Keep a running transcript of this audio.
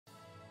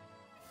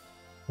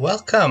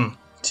Welcome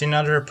to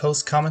another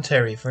post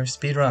commentary for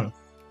Speedrun.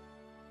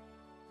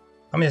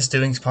 I'm just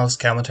doing post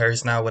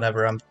commentaries now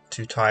whenever I'm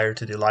too tired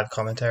to do live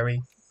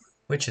commentary,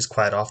 which is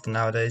quite often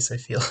nowadays, I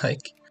feel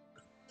like.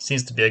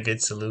 Seems to be a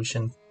good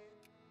solution.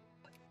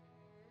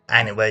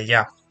 Anyway,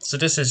 yeah, so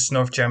this is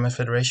North German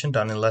Federation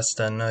done in less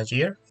than a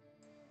year,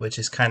 which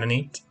is kinda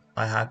neat.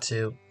 I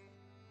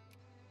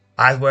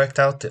worked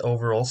out the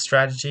overall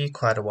strategy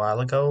quite a while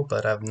ago,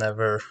 but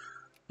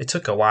it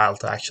took a while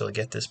to actually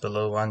get this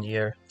below 1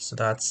 year, so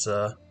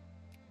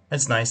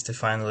it's nice to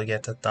finally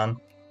get that done.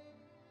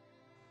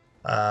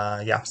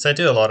 Yeah, so I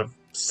do a lot of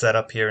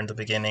setup here in the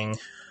beginning,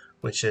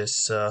 which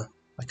is I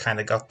kind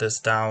of got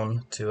this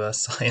down to a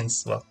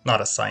science. Well,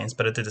 not a science,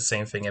 but I did the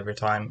same thing every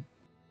time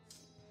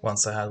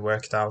once I had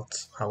worked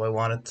out how I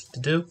wanted to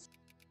do.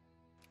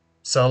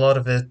 So a lot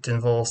of it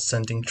involves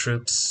sending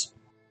troops,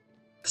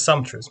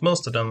 some troops,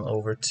 most of them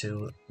over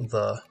to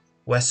the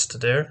west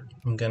there.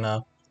 I'm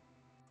gonna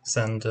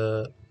send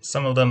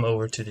some of them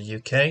over to the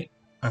UK,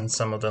 and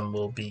some of them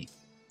will be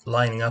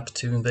lining up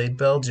to invade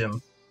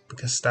Belgium,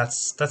 because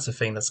that's the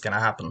thing that's gonna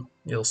happen.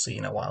 You'll see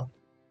in a while.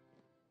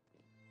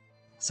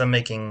 So I'm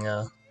making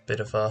a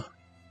bit of a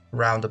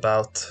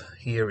roundabout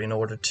here in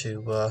order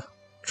to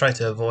try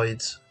to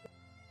avoid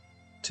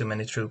too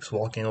many troops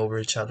walking over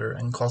each other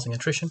and causing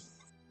attrition.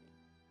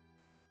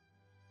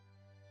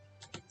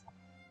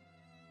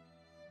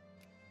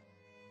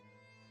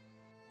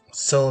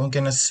 So I'm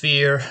gonna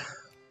sphere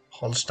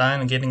Holstein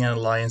and getting an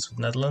alliance with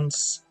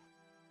Netherlands,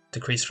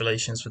 decrease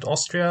relations with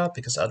Austria,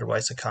 because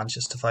otherwise I can't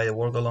justify a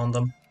war goal on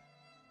them.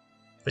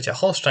 But yeah,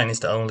 Holstein is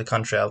the only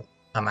country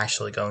I'm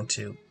actually going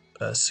to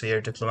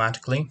sphere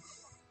diplomatically,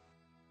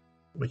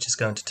 which is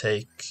going to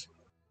take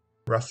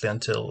roughly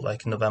until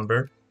like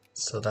November,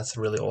 so that's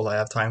really all I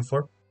have time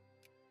for.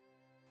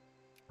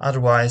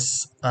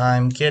 Otherwise,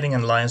 I'm getting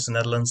an alliance with the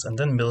Netherlands and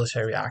then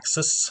military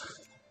access.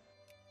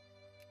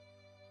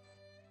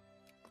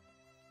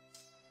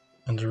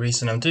 And the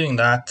reason I'm doing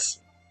that,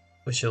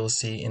 which you'll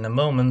see in a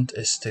moment,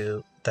 is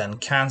to then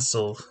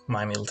cancel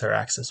my military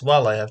access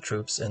while I have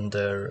troops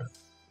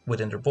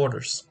within their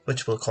borders,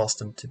 which will cause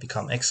them to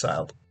become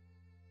exiled.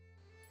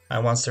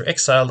 And once they're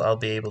exiled, I'll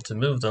be able to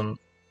move them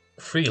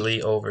freely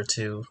over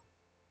to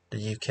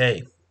the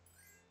UK.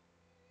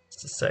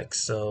 Just a sec,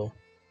 so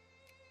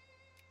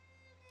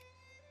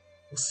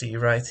we'll see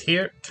right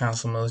here,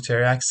 cancel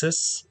military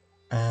access,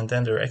 and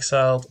then they're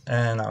exiled,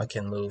 and now I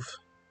can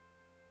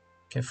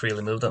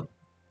freely move them,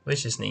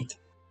 which is neat.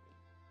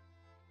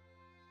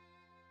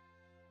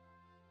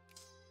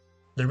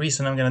 The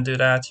reason I'm gonna do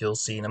that, you'll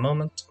see in a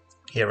moment.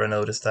 Here I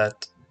noticed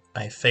that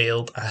I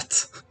failed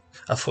at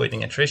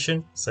avoiding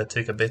attrition, so I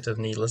took a bit of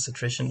needless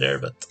attrition there,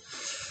 but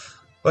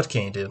what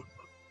can you do?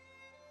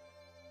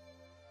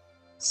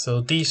 So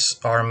these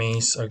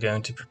armies are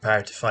going to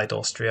prepare to fight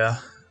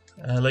Austria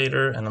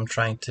later, and I'm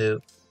trying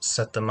to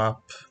set them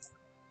up.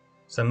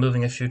 So I'm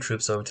moving a few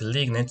troops over to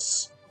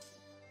Liegnitz,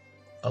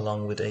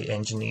 along with an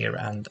engineer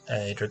and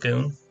a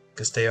dragoon,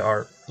 because they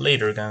are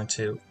later going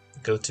to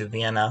go to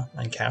Vienna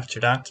and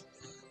capture that,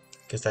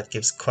 because that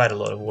gives quite a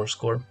lot of war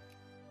score.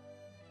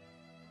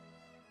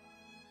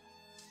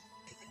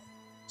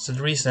 So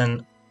the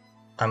reason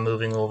I'm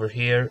moving over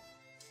here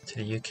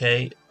to the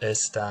UK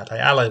is that I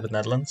allied with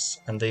Netherlands,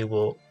 and they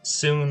will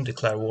soon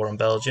declare war on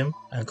Belgium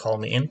and call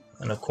me in,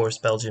 and of course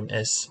Belgium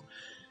is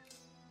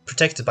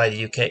protected by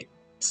the UK,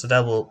 so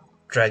that will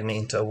drag me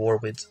into a war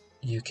with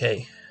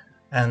UK.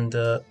 And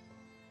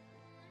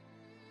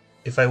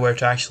if I were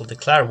to actually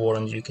declare war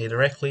on the UK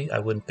directly, I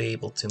wouldn't be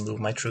able to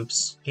move my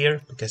troops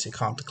here, because you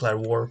can't declare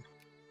war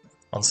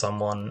on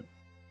someone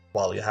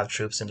while you have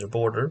troops in their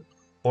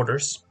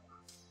borders,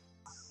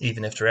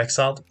 even if they're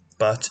exiled.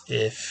 But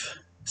if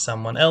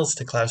someone else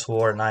declares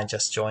war and I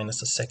just join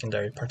as a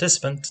secondary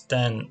participant,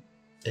 then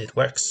it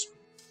works.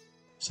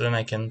 So then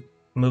I can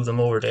move them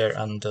over there,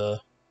 and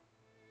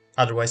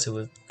otherwise it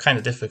would be kind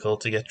of difficult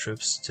to get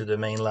troops to the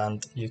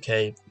mainland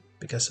UK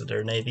because of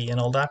their navy and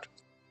all that.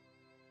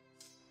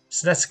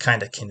 So that's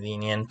kind of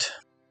convenient.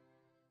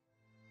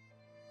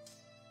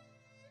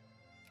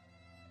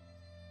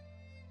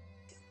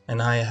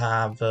 And I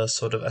have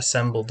sort of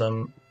assembled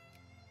them,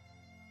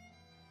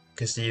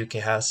 because the UK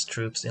has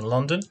troops in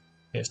London.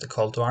 Here's the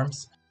call to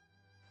arms.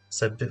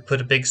 So I put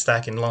a big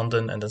stack in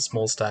London and then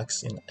small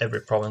stacks in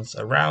every province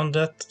around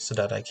it, so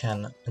that I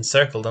can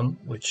encircle them,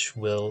 which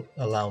will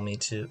allow me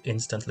to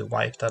instantly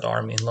wipe that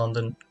army in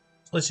London,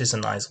 which is a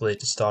nice way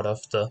to start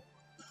off the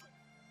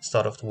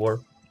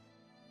war.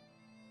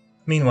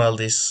 Meanwhile,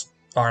 these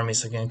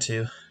armies are going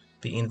to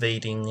be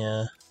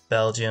invading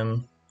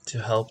Belgium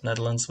to help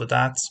Netherlands with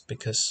that,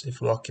 because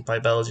if we occupy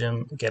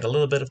Belgium, we get a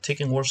little bit of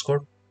ticking war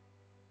score,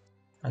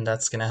 and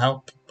that's going to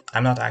help.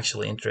 I'm not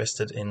actually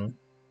interested in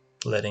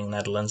letting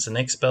Netherlands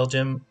annex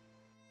Belgium,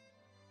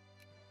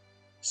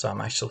 so I'm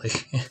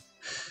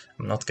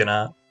not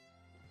gonna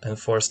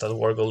enforce that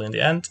war goal in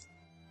the end.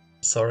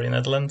 Sorry,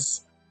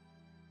 Netherlands.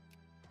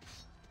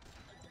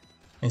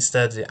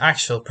 Instead, the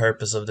actual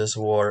purpose of this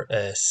war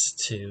is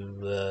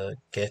to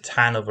get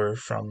Hanover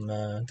from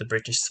the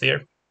British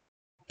sphere,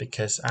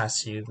 because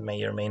as you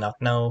may or may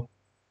not know,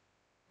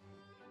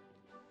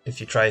 if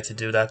you try to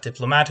do that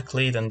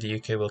diplomatically, then the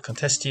UK will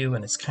contest you,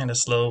 and it's kind of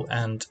slow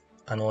and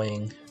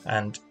annoying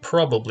and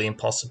probably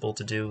impossible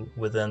to do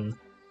within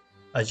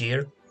a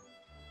year.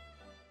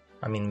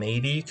 I mean,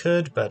 maybe you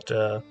could, but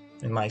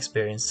in my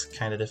experience,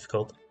 kind of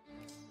difficult.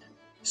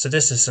 So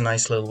this is a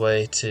nice little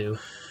way to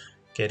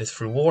get it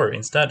through war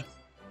instead.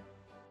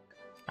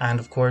 And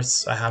of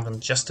course, I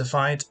haven't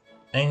justified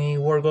any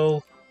war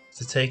goal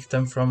to take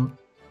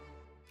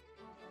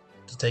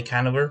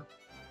Hanover.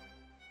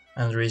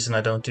 And the reason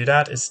I don't do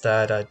that is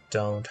that I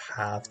don't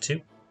have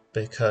to,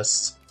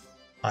 because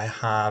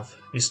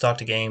you start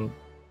the game,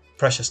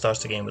 Prussia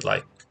starts the game with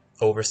like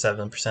over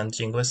 7%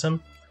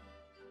 jingoism,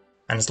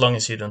 and as long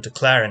as you don't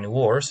declare any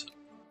wars,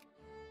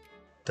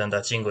 then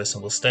that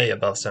jingoism will stay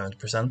above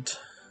 7%,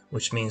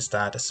 which means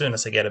that as soon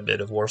as I get a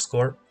bit of war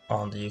score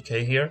on the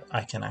UK here,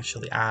 I can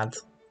actually add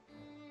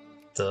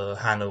the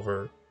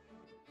Hanover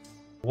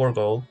war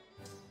goal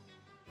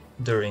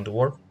during the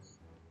war,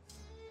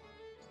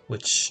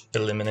 which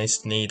eliminates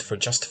the need for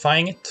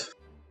justifying it.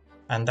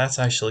 And that's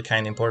actually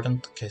kind of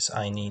important, because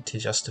I need to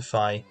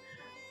justify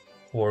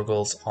war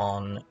goals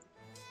on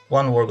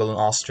one war goal in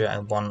Austria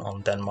and one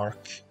on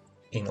Denmark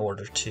in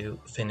order to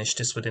finish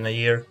this within a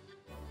year.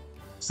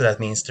 So that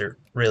means there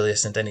really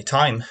isn't any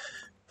time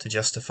to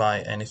justify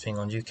anything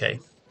on UK.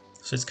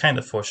 So it's kind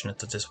of fortunate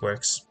that this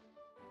works.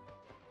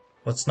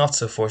 What's not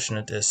so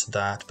fortunate is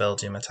that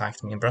Belgium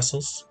attacked me in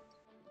Brussels.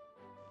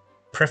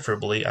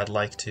 Preferably I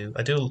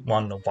do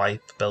want to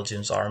wipe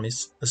Belgium's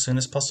armies as soon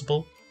as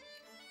possible,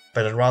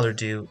 but I'd rather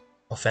do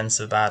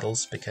offensive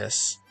battles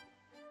because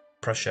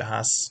Prussia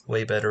has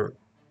way better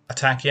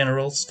attack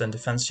generals than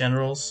defense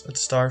generals at the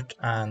start,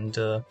 and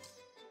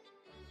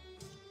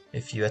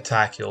if you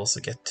attack you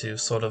also get to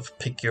sort of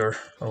pick your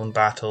own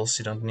battles.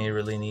 You don't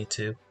really need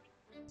to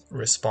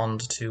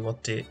respond to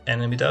what the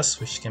enemy does,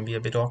 which can be a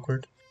bit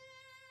awkward.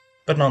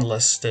 But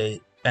nonetheless, they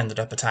ended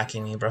up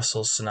attacking me in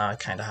Brussels, so now I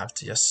kind of have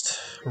to just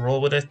roll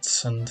with it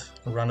and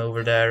run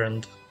over there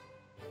and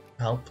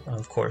help. And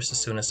of course, as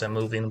soon as I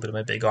move in with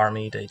my big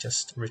army, they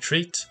just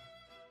retreat.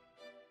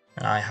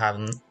 And I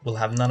will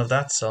have none of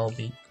that, so I'll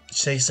be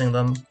chasing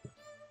them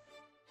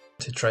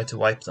to try to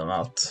wipe them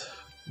out.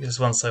 Because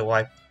once I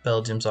wipe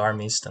Belgium's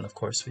armies, then of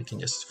course we can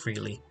just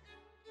freely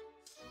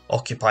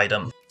occupy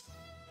them,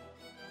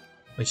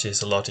 which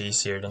is a lot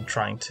easier than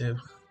trying to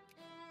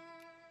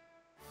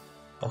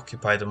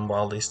occupy them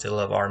while they still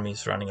have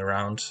armies running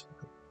around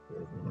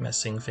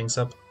messing things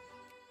up.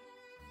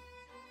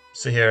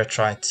 So here I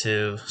try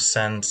to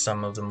send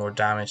some of the more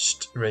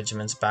damaged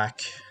regiments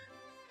back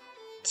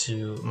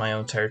to my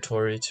own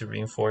territory to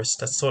reinforce.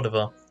 That's sort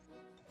of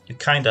you're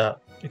kind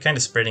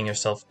of spreading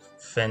yourself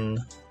thin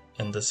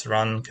in this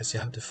run, because you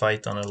have to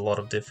fight on a lot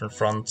of different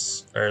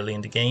fronts early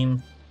in the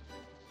game.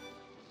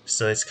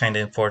 So it's kind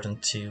of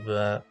important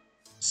to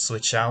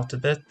switch out a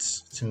bit,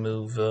 to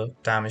move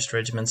damaged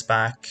regiments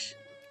back,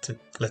 to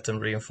let them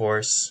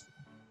reinforce,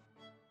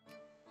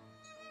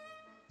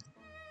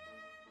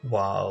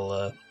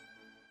 while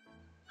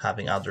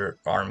having other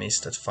armies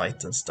that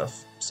fight and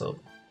stuff. So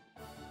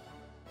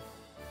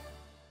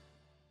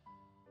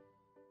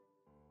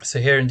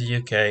here in the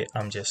UK,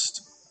 I'm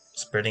just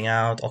spreading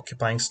out,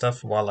 occupying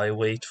stuff while I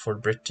wait for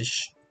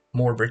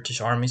more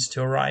British armies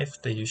to arrive.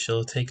 They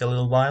usually take a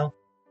little while.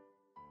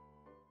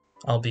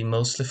 I'll be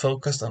mostly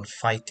focused on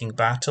fighting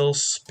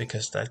battles,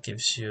 because that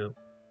gives you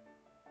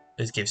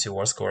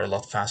war score a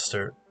lot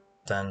faster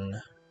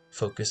than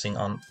focusing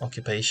on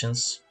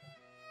occupations.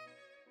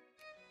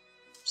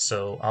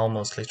 So I'll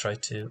mostly try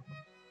to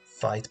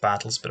fight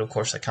battles, but of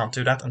course I can't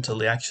do that until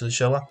they actually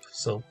show up.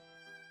 So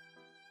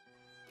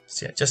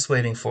yeah, just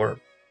waiting for...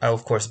 I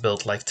of course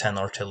built like 10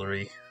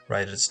 artillery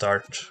right at the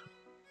start,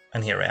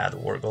 and here I add a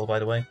war goal, by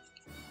the way.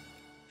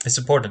 It's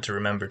important to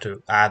remember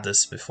to add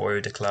this before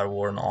you declare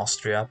war on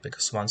Austria,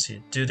 because once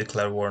you do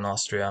declare war on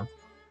Austria,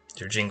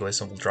 your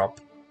jingoism will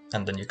drop,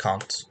 and then you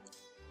can't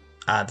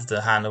add the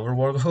Hanover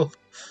war goal.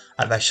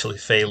 I've actually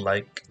failed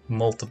like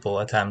multiple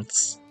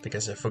attempts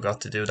because I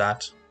forgot to do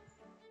that,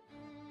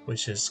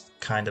 which is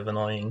kind of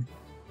annoying,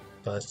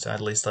 but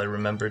at least I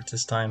remembered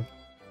this time.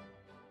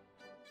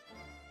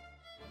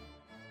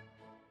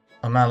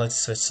 I'm allied to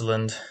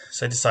Switzerland,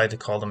 so I decided to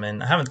call them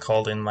in. I haven't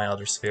called in my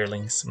other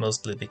Spearlings,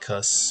 mostly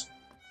because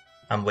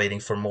I'm waiting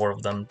for more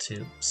of them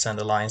to send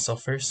alliance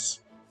offers.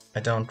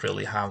 I don't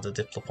really have the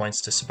Diplo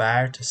points to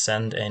spare to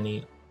send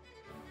any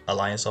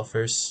alliance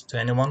offers to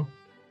anyone.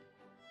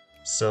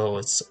 So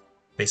it's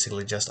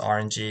basically just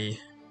RNG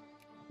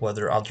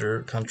whether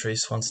other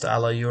countries wants to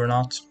ally you or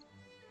not.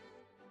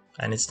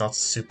 And it's not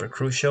super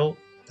crucial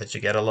that you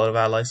get a lot of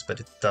allies, but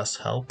it does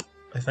help,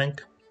 I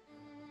think.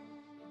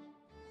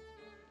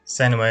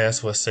 So anyway,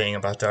 as I was saying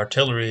about the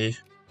artillery,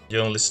 you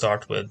only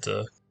start with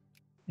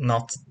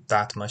not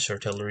that much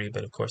artillery,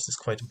 but of course it's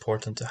quite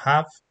important to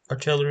have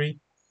artillery.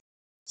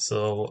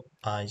 So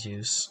I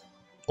use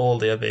all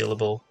the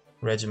available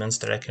regiments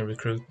that I can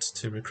recruit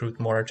to recruit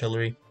more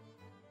artillery.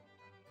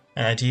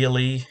 And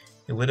ideally,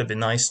 it would have been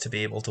nice to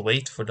be able to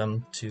wait for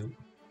them to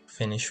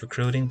finish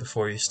recruiting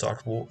before you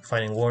start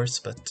fighting wars,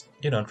 but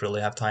you don't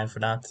really have time for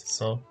that,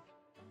 so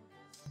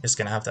just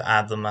gonna have to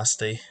add them as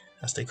they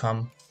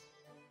come.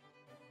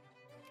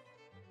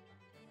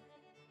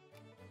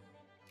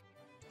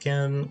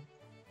 Again,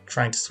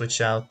 trying to switch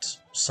out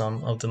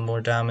some of the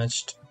more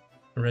damaged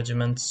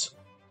regiments.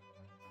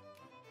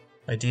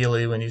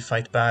 Ideally, when you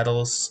fight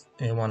battles,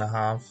 you want to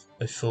have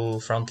a full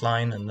front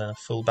line and then a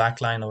full back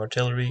line of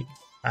artillery,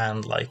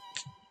 and like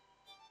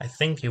I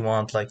think you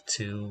want like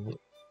 2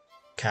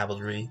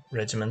 cavalry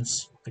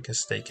regiments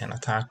because they can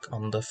attack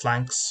on the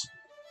flanks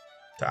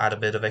to add a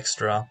bit of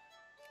extra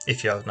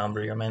if you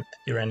outnumber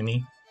your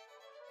enemy.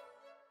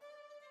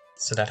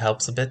 So that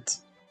helps a bit.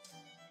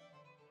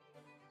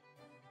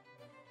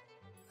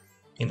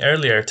 In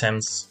earlier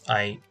attempts,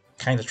 I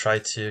kind of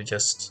tried to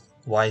just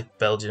wipe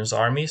Belgium's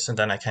armies, and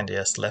then I kind of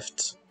just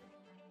left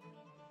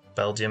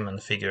Belgium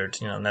and figured,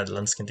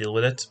 Netherlands can deal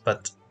with it,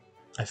 but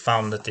I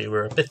found that they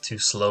were a bit too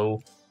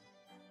slow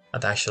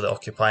at actually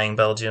occupying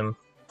Belgium,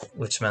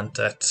 which meant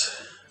that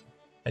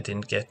I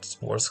didn't get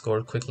war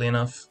score quickly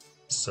enough.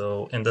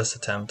 So in this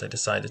attempt I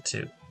decided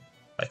to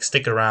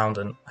stick around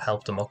and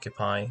help them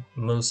occupy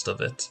most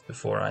of it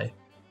before I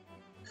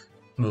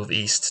move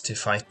east to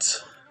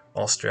fight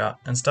Austria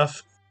and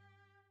stuff.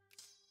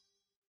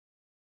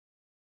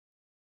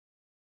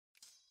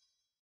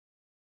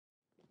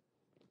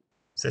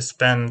 So I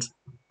spend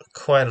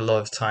quite a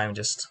lot of time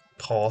just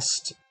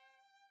paused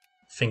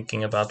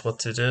thinking about what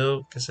to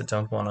do because I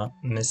don't want to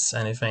miss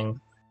anything.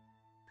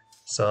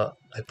 So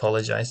I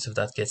apologize if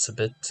that gets a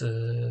bit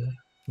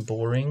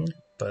boring,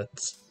 but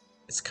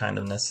it's kind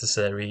of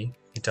necessary.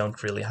 You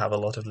don't really have a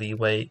lot of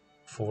leeway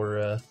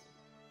for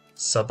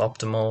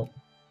suboptimal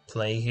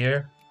play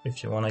here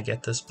if you want to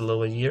get this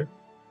below a year.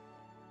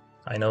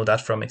 I know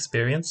that from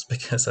experience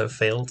because I've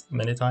failed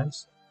many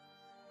times.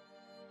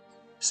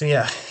 So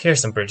yeah,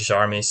 here's some British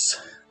armies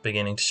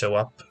beginning to show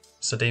up.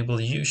 So they will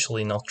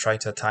usually not try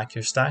to attack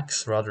your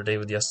stacks, rather they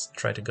would just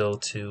try to go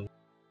to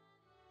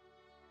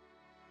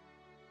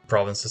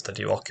provinces that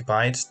you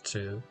occupied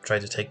to try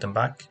to take them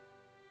back,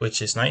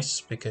 which is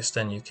nice because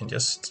then you can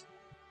just,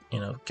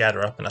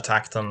 gather up and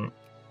attack them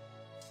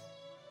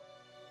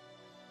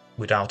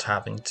without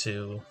having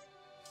to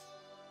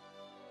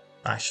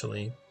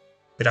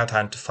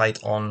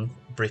fight on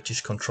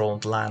British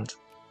controlled land,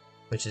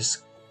 which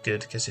is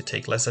good because you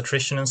take less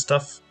attrition and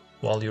stuff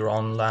while you're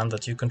on land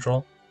that you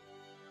control.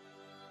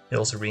 They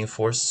also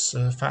reinforce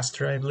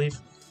faster, I believe.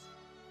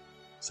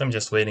 So I'm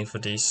just waiting for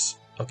these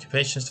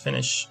occupations to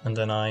finish, and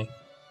then I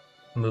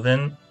move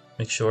in,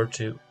 make sure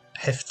to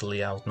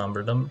heftily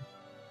outnumber them,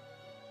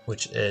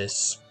 which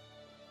is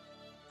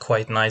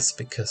quite nice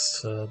because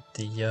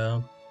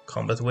the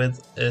combat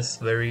width is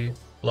very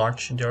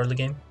large in the early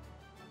game.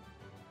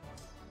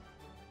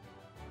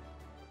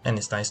 And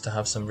it's nice to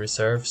have some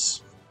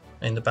reserves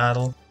in the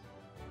battle.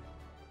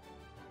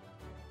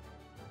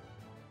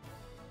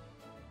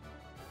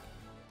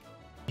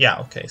 Yeah,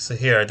 okay, so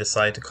here I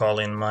decide to call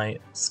in my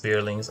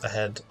Spearlings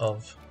ahead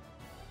of...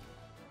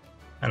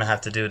 And I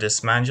have to do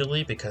this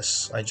manually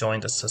because I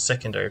joined as a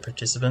secondary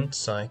participant,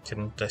 so I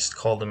couldn't just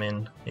call them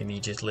in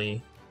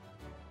immediately.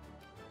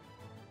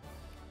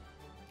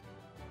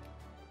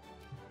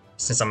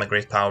 Since I'm a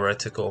great power, I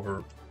took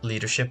over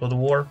leadership of the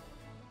war,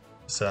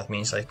 so that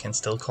means I can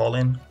still call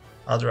in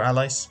other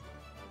allies.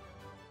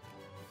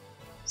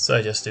 So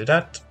I just do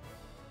that.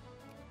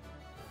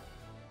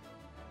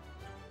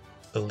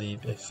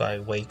 Believe if I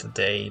wait a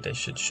day they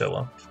should show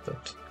up,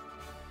 but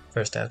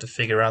first I have to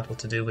figure out what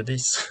to do with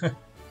these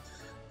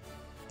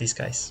these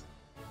guys.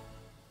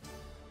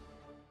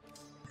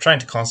 I'm trying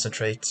to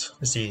concentrate.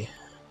 I see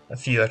a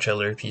few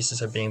artillery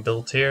pieces are being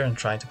built here and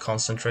trying to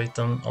concentrate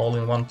them all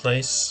in one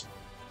place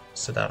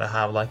so that I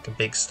have like a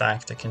big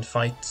stack that can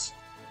fight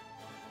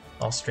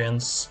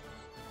Austrians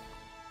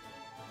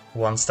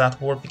once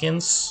that war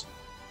begins.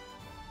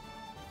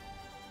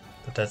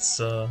 But that's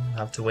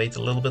have to wait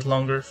a little bit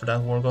longer for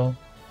that war goal.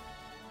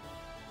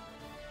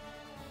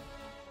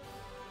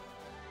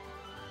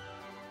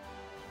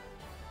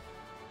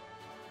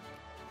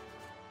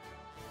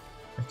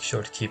 Make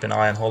sure to keep an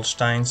eye on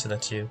Holstein so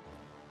that you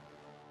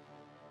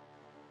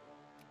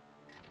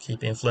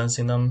keep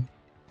influencing them.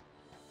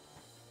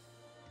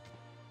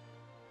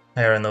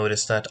 Here I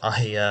noticed that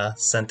I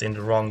sent in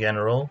the wrong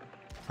general.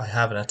 I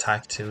have an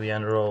attack 2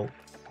 general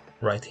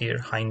right here,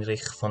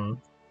 Heinrich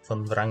von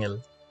Wrangel.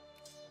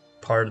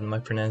 Pardon my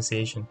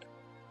pronunciation.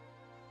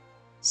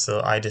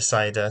 So I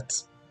decide that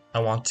I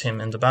want him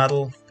in the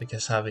battle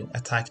because having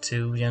attack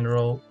 2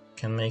 general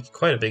can make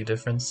quite a big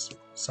difference.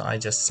 So I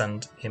just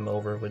send him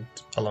over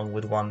along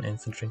with 1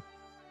 infantry.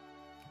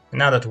 And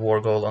now that the war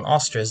goal on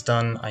Austria is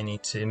done, I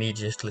need to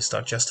immediately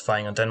start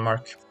justifying on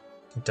Denmark.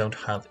 I don't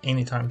have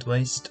any time to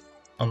waste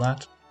on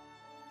that.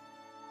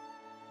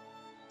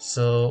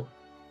 So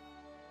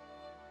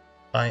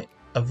I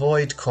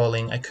avoid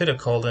calling. I could have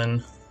called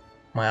in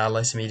my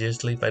allies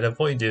immediately, but I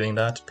avoid doing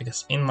that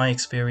because in my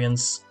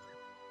experience,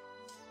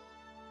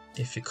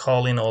 if you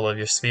call in all of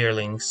your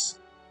Spearlings,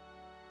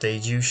 they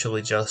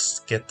usually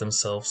just get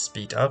themselves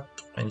beat up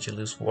and you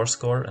lose war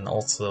score, and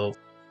also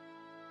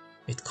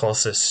it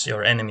causes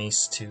your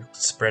enemies to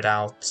spread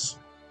out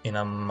in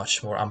a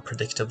much more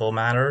unpredictable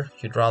manner.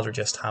 You'd rather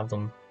just have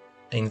them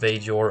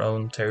invade your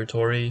own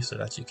territory so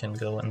that you can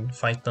go and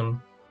fight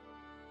them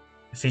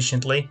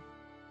efficiently.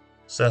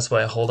 So that's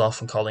why I hold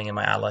off on calling in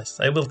my allies.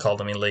 I will call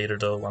them in later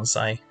though, once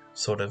I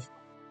sort of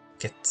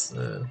get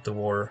the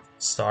war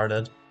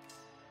started.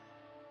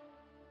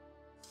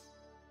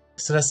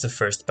 So that's the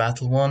first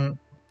battle one.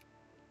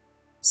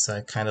 So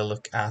I kind of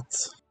look at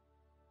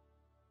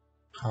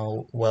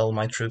how well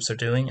my troops are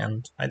doing,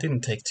 and I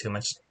didn't take too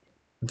much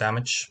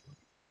damage,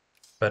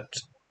 but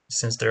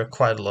since there are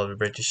quite a lot of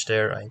British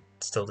there, I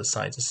still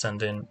decided to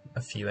send in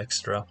a few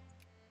extra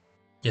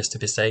just to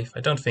be safe.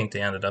 I don't think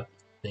they ended up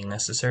being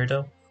necessary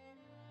though.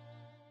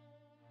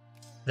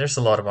 There's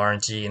a lot of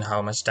RNG in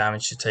how much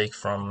damage you take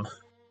from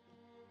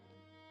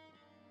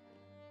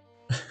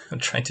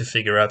trying to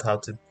figure out how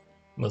to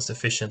most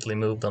efficiently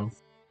move them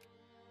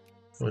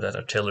with that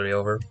artillery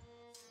over.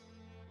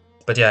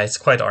 But yeah, it's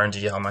quite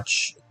RNG how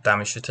much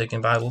damage you take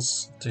in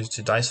battles due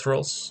to dice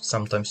rolls.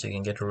 Sometimes you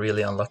can get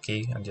really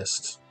unlucky and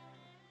just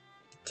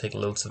take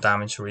loads of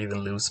damage or even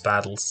lose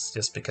battles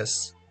just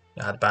because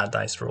you had bad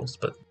dice rolls.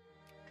 But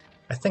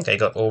I think I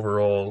got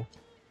overall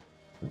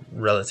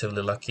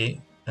relatively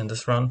lucky in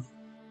this run.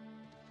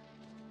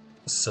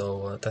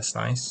 So that's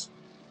nice.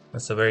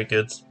 That's a very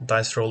good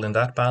dice roll in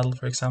that battle,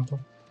 for example.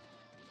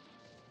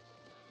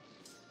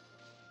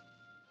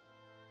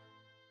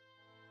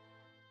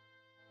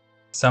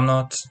 So I'm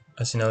not,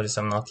 as you notice,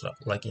 I'm not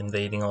like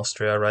invading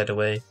Austria right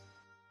away,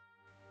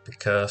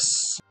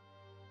 because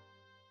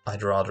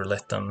I'd rather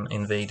let them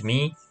invade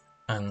me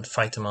and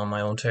fight them on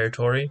my own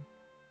territory.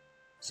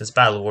 Since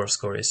battle war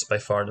score is by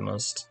far the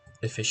most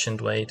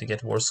efficient way to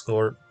get war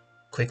score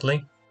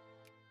quickly.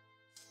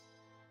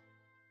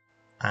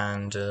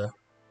 And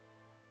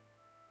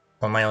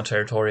on my own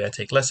territory I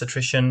take less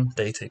attrition,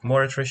 they take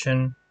more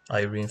attrition,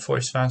 I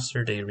reinforce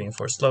faster, they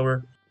reinforce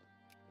slower.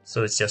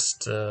 So it's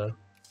just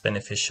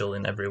beneficial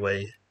in every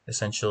way,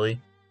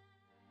 essentially.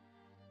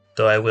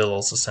 Though I will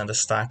also send a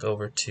stack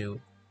over to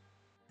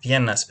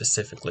Vienna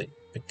specifically,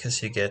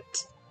 because you get,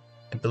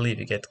 I believe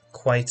you get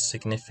quite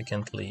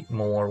significantly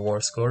more war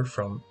score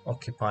from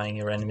occupying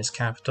your enemy's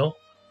capital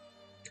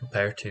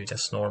compared to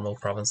just normal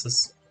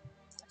provinces.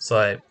 So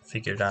I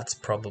figure that's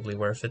probably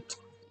worth it.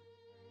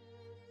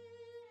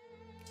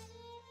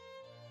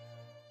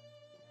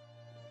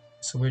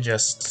 So we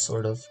just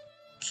sort of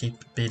keep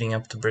beating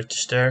up the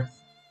British there.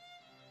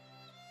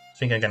 I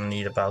think I'm gonna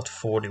need about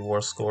 40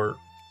 war score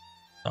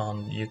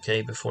on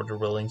UK before they're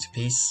willing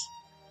to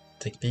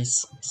take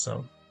peace,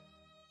 so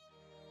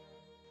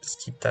just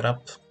keep that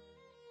up.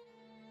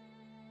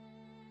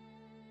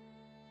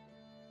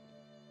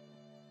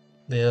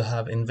 They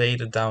have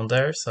invaded down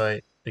there, so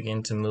I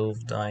begin to move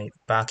my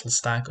battle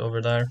stack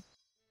over there.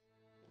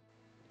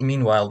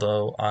 Meanwhile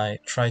though, I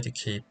try to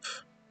keep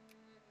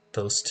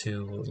those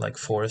two like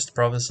forest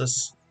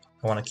provinces.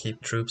 I want to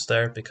keep troops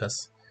there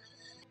because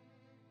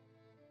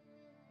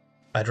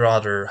I'd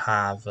rather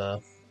have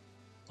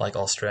like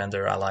Austria and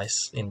their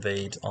allies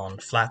invade on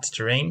flat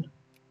terrain,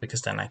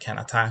 because then I can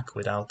attack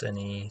without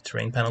any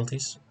terrain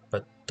penalties.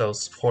 But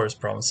those forest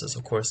provinces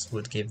of course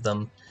would give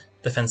them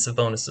defensive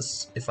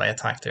bonuses if I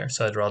attack there,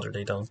 so I'd rather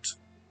they don't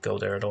go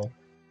there at all.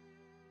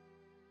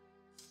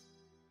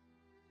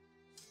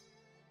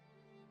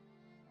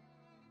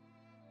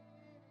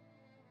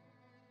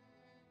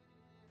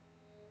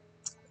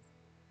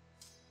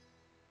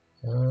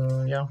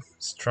 Yeah,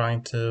 just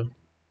trying to...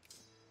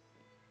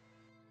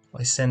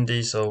 I send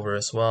these over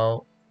as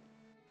well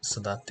so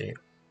that they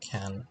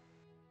can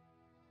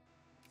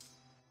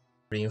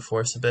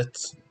reinforce a bit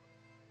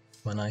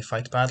when I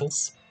fight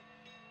battles.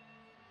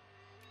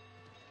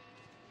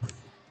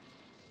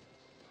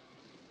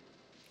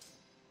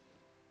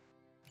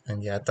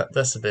 And yeah,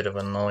 that's a bit of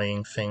an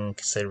annoying thing,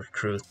 because they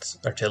recruit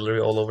artillery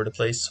all over the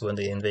place. When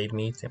they invade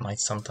me, they might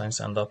sometimes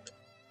end up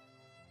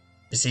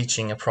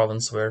besieging a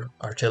province where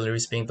artillery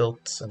is being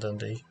built, and then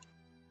the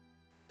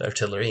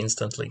artillery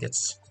instantly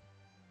gets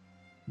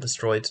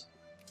destroyed.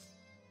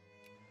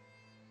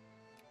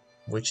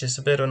 Which is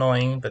a bit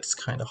annoying, but it's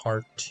kind of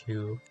hard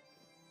to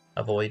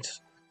avoid,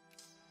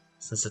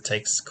 since it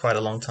takes quite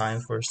a long time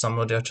for some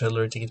of the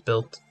artillery to get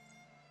built.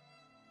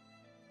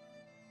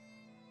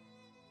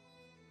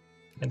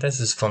 And this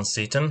is von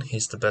Zieten.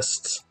 He's the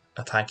best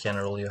attack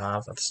general you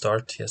have at the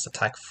start. He has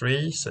attack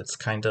 3, so it's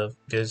kind of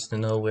good to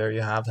know where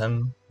you have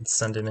him and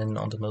send him in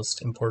on the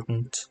most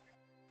important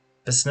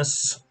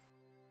business.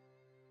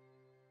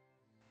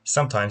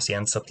 Sometimes he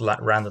ends up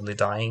randomly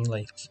dying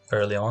like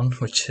early on,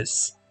 which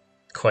is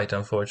quite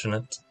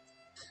unfortunate.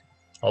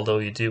 Although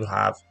you do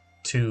have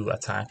 2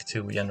 attack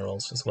 2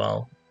 generals as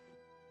well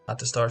at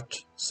the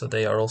start, so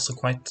they are also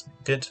quite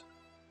good.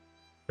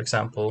 For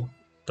example,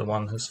 the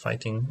one who's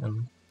fighting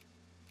in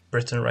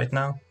Britain right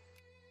now.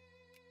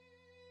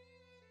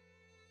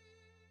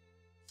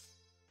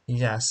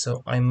 Yeah,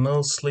 so I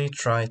mostly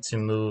try to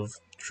move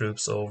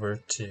troops over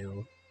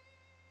to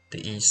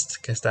the east,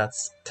 because that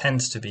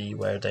tends to be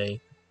where they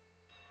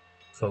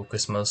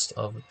focus most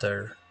of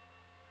their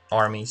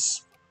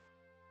armies,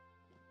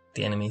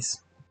 the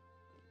enemies.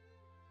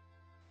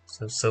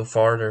 So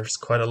far there's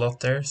quite a lot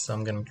there, so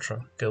I'm gonna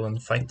go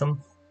and fight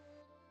them.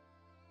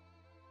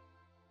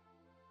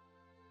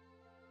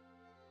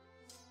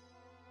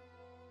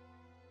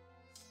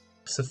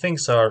 So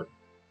things are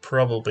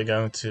probably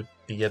going to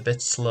be a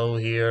bit slow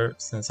here,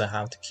 since I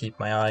have to keep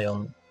my eye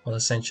on, well,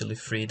 essentially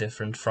 3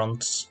 different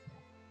fronts.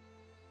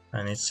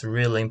 And it's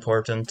really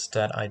important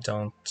that I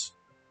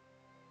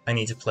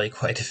need to play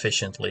quite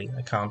efficiently.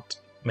 I can't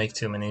make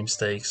too many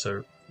mistakes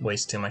or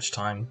waste too much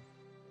time,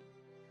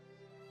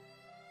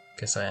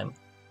 because I am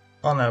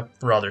on a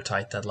rather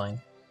tight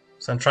deadline.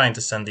 So I'm trying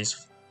to send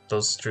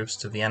those troops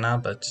to Vienna,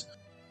 but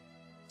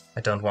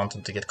I don't want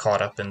them to get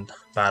caught up in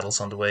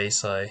battles on the way,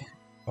 so I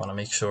want to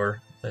make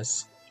sure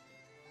there's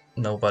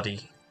nobody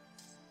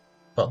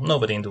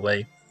in the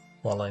way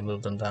while I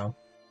move them down.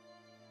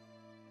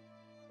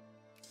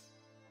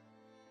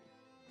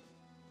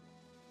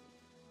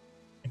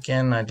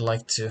 Again, I'd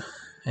like to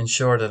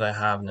ensure that I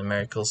have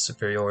numerical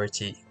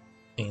superiority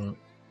in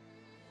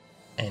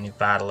any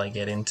battle I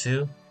get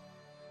into.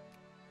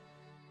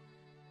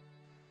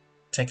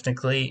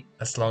 Technically,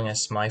 as long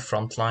as my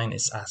front line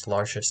is as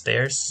large as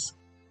theirs,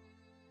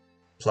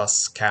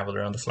 plus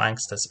cavalry on the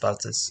flanks, that's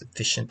about as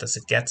efficient as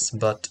it gets,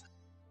 but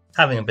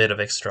having a bit of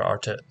extra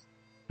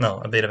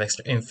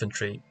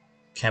infantry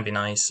can be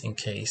nice in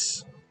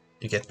case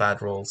you get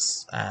bad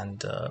rolls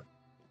and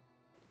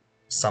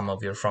some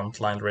of your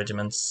frontline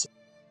regiments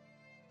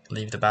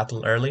leave the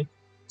battle early,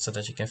 so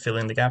that you can fill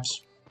in the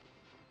gaps.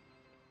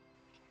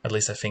 At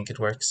least I think it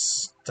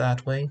works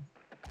that way.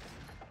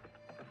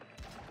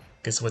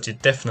 Because what you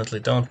definitely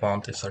don't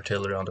want is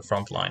artillery on the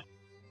front line.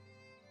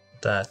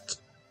 That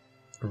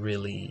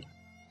really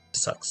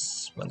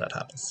sucks when that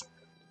happens.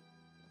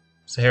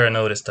 So here I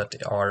noticed that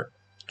they are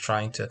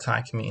trying to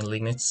attack me in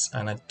Liegnitz,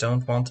 and I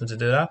don't want them to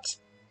do that.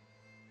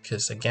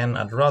 Because again,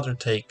 I'd rather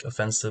take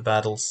offensive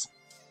battles.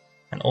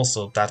 And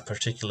also that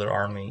particular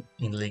army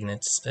in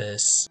Liegnitz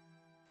is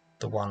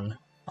the one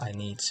I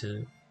need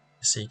to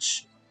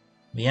besiege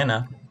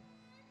Vienna,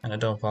 and I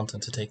don't want them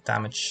to take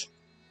damage,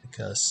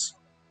 because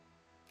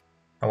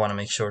I want to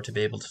make sure to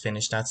be able to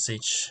finish that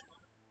siege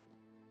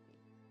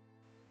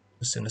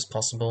as soon as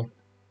possible.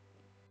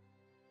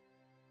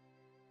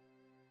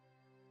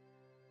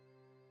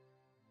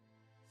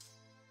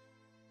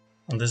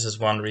 And this is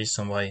one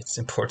reason why it's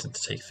important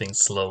to take things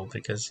slow,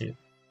 because you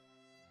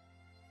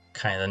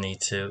kinda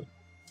need to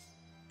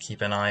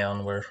keep an eye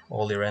on where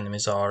all your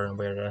enemies are and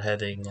where they're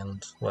heading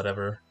and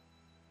whatever.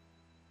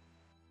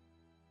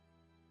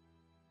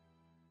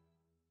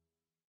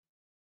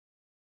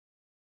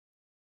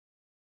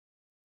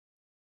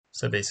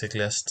 So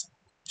basically just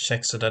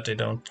check so that they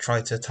don't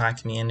try to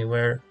attack me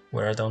anywhere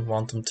where I don't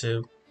want them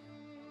to.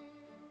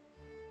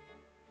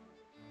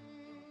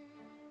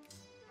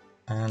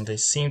 And they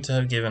seem to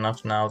have given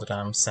up now that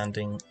I'm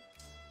sending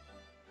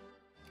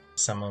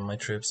some of my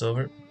troops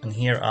over. And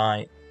here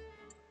I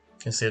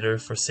consider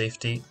for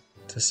safety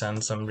to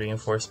send some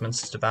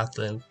reinforcements to the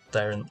battle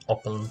there in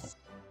Oppeln,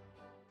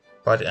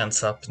 but it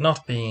ends up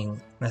not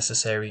being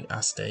necessary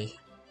as they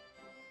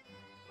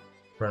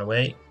run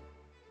away.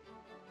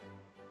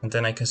 And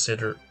then I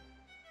consider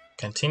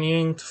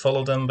continuing to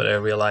follow them, but I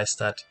realize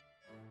that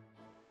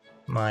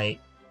my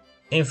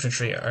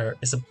infantry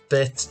is a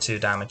bit too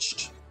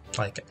damaged.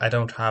 Like, I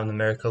don't have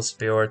numerical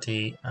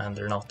superiority and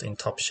they're not in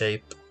top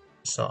shape,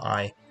 so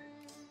I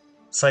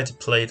decide to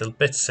play it a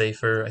bit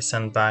safer. I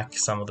send back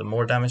some of the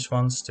more damaged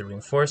ones to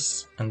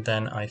reinforce, and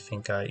then I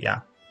think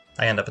I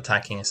end up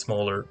attacking a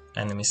smaller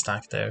enemy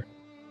stack there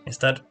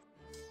instead.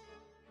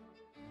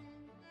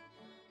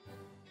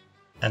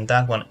 And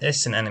that one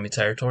is in enemy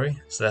territory,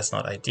 so that's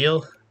not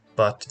ideal,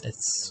 but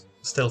it's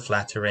still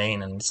flat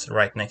terrain and it's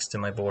right next to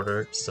my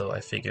border, so I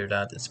figure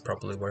that it's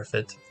probably worth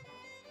it.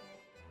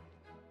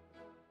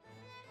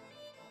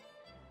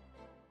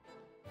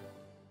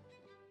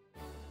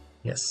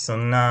 Yes, so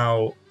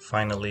now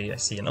finally I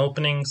see an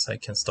opening, so I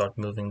can start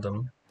moving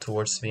them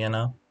towards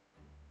Vienna.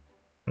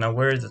 Now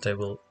worried that they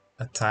will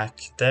attack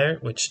there,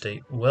 which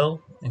they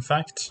will, in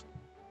fact.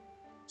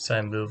 So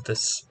I move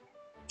this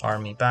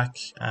army back,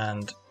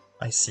 and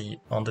I see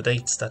on the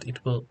dates that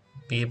it will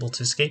be able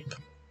to escape.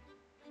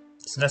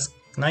 So that's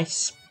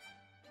nice.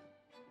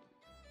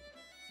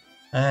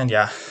 And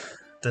yeah,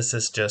 this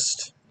is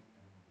just...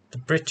 the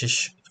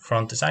British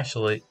front is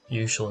actually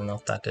usually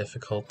not that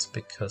difficult,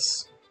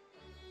 because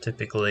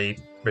typically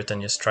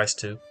Britain just tries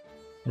to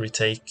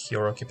retake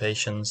your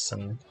occupations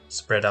and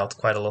spread out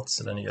quite a lot,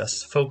 so then you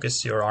just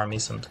focus your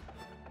armies and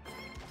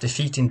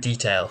defeat in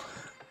detail,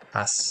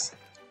 as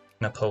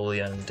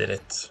Napoleon did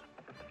it,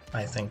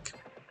 I think.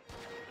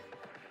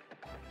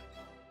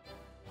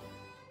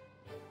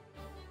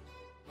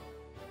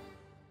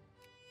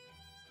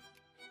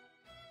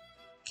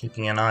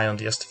 Keeping an eye on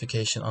the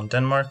justification on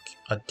Denmark.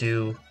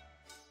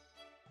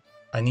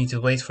 I need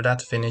to wait for that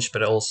to finish,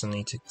 but I also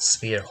need to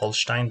sphere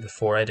Holstein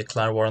before I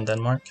declare war on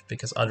Denmark,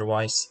 because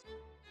otherwise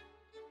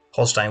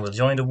Holstein will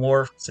join the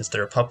war since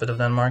they're a puppet of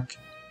Denmark,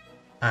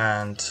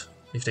 and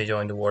if they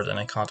join the war then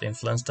I can't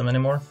influence them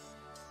anymore.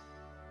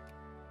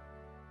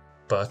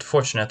 But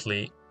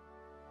fortunately,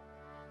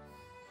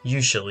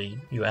 usually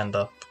you end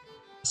up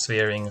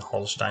spheering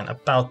Holstein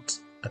about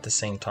at the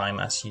same time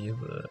as you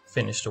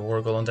finish the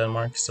war goal in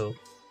Denmark, so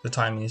the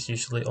timing is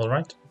usually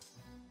alright.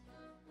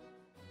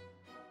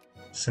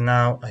 So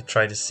now I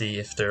try to see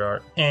if there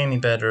are any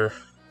better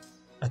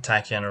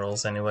attack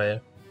generals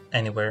anywhere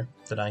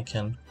that I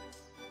can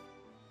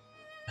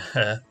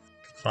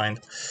find.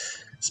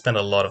 Spend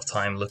a lot of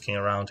time looking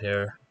around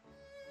here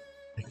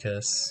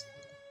because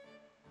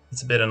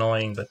it's a bit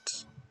annoying, but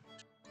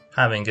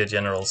having good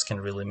generals can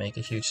really make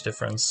a huge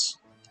difference.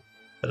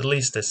 But at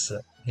least this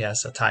he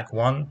has attack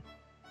 1,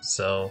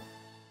 so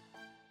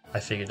I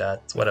figured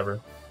that whatever,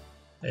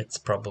 it's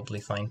probably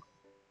fine.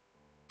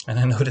 And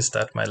I noticed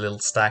that my little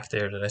stack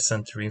there that I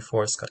sent to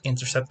reinforce got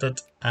intercepted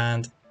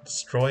and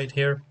destroyed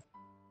here,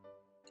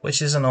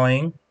 which is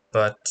annoying,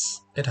 but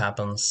it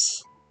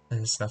happens.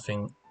 There's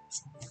nothing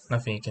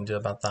you can do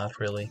about that,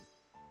 really.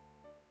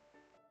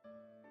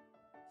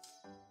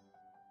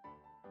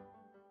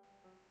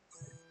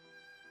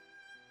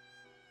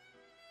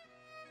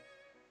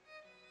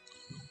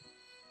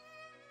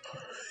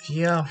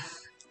 Yeah,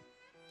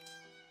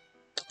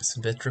 it's a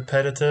bit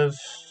repetitive,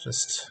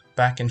 just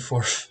back and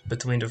forth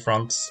between the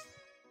fronts.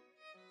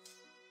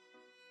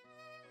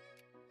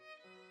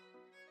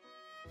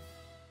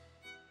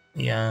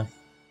 Yeah,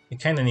 you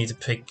kind of need to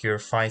pick your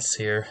fights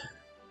here.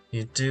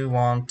 You do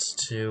want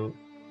to,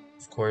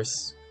 of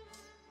course,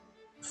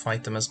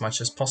 fight them as much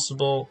as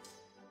possible,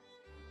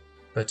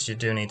 but you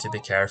do need to be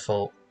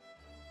careful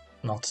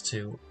not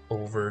to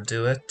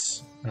overdo it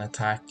and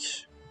attack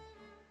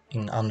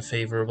in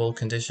unfavorable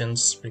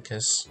conditions,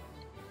 because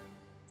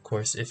of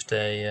course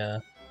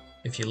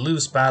if you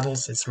lose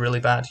battles it's really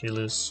bad. You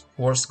lose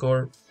war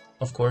score,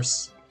 of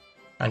course,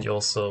 and you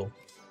also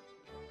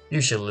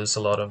usually lose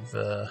a lot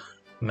of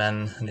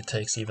men, and it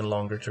takes even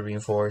longer to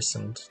reinforce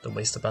and to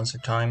waste a bunch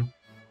of time.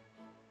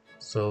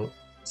 So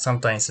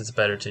sometimes it's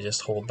better to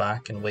just hold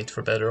back and wait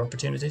for better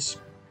opportunities.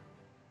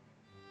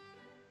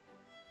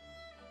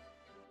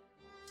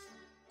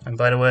 And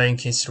by the way, in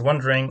case you're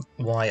wondering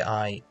why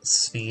I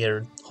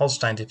sphered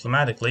Holstein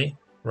diplomatically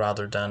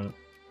rather than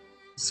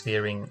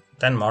sphering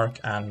Denmark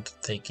and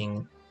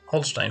taking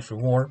Holstein for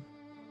war,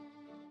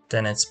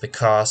 then it's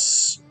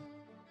because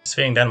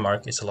sphering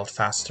Denmark is a lot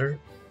faster,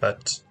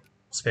 but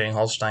sphering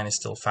Holstein is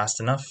still fast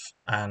enough,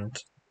 and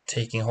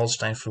taking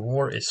Holstein for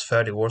war is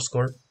 30 war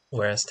score,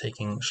 whereas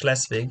taking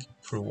Schleswig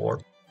for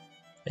war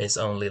is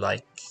only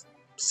like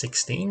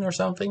 16 or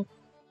something.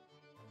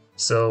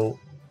 So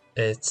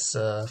it's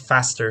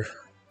faster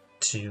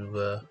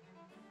to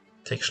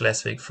take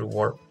Schleswig for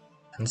war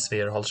and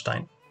sphere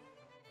Holstein,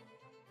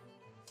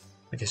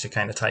 because you're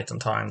kind of tight on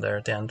time there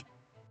at the end.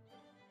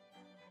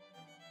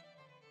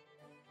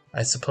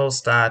 I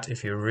suppose that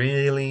if you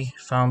really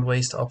found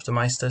ways to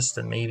optimize this,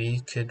 then maybe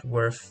it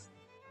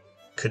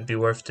could be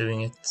worth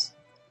doing it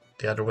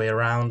the other way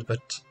around,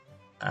 but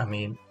I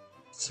mean,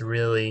 it's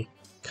really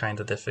kind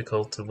of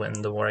difficult to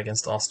win the war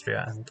against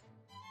Austria and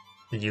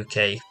the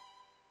UK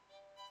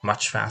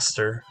much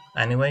faster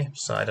anyway,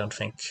 so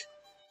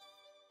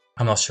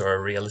I'm not sure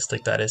how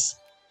realistic that is.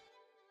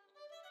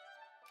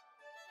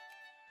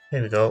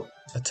 Here we go,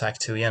 attack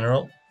 2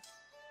 general.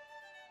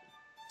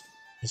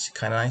 It's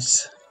kind of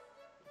nice.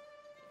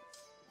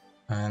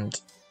 And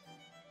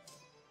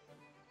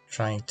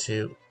trying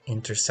to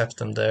intercept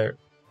them there.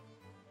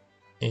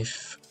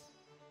 If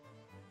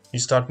you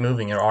start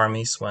moving your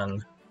armies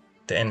when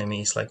the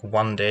enemy is like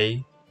 1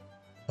 day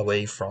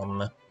away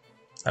from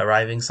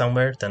arriving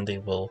somewhere, then they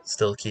will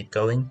still keep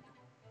going.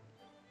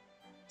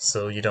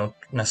 So you don't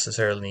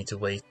necessarily need to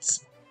wait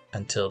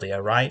until they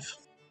arrive.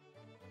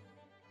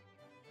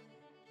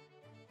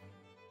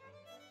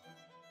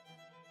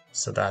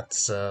 So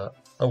that's a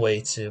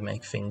way to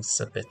make things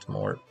a bit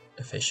more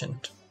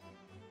efficient.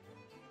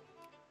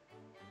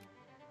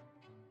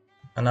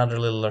 Another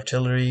little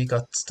artillery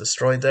got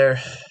destroyed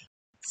there.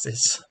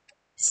 It's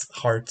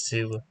hard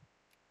to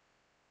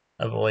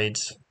avoid.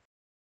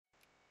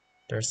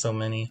 There are so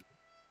many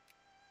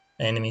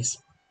enemies.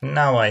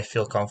 Now I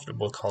feel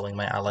comfortable calling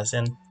my allies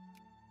in.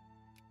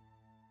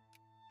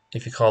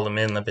 If you call them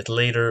in a bit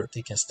later,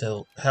 they can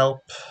still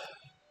help,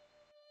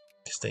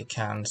 because they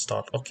can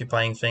start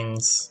occupying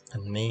things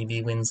and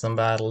maybe win some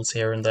battles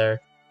here and there.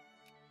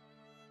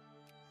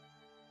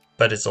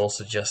 But it's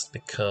also just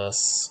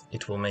because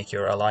it will make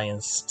your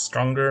alliance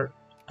stronger,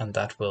 and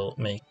that will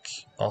make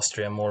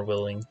Austria more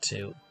willing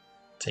to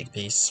take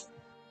peace.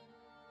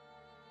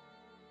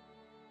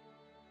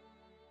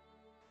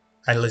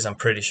 At least I'm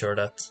pretty sure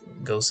that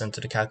goes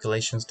into the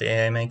calculations the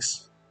AI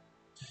makes.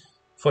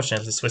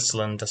 Fortunately,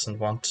 Switzerland doesn't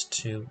want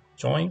to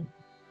join,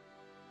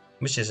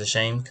 which is a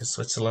shame, because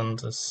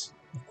Switzerland is,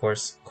 of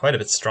course, quite a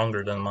bit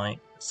stronger than my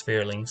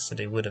Spearlings, so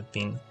they would have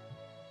been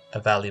a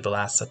valuable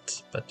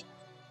asset, but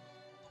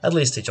at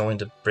least they joined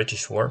the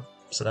British war,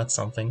 so that's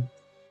something.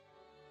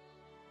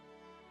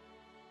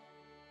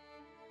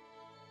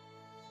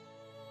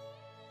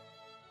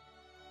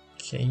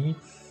 Okay.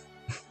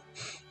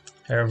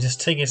 Here I'm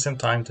just taking some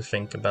time to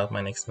think about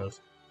my next move.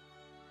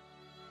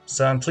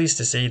 So I'm pleased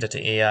to see that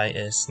the AI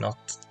is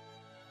not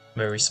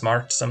very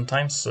smart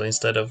sometimes, so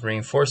instead of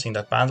reinforcing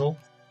that battle,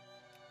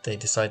 they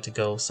decide to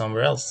go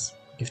somewhere else.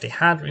 If they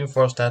had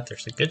reinforced that,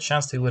 there's a good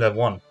chance they would have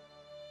won.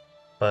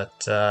 But,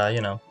 you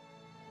know,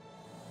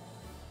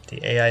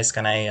 the AI is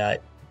kinda AI,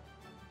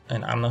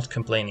 and I'm not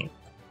complaining.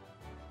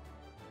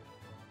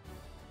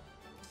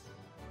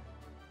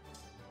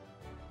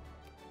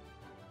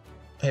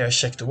 Here I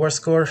check the war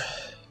score,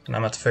 and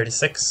I'm at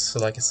 36, so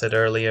like I said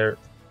earlier,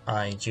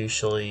 it's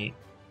usually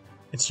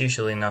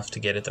enough to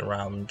get it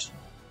around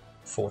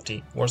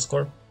 40 war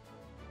score.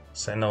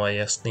 So I know I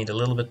just need a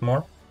little bit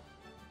more.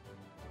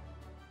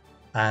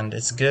 And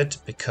it's good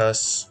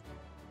because,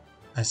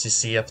 as you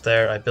see up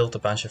there, I built a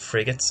bunch of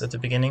frigates at the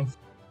beginning.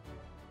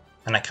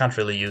 And I can't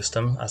really use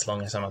them as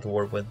long as I'm at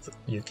war with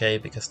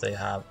UK because they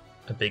have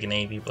a big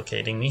navy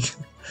blockading me.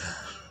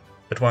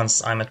 But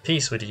once I'm at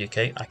peace with the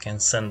UK, I can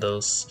send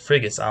those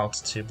frigates out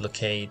to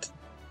blockade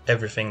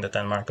everything that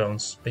Denmark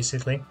owns,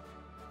 basically.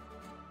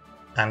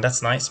 And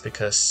that's nice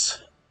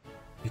because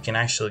you can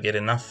actually get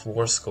enough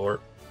war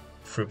score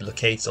through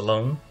blockades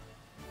alone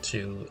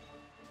to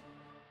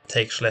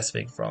take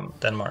Schleswig from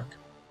Denmark.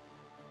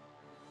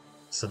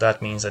 So that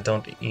means I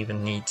don't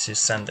even need to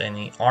send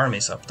any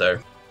armies up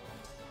there.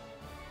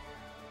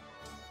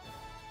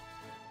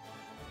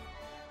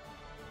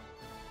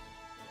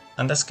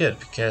 And that's good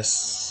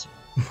because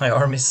my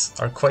armies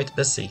are quite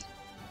busy.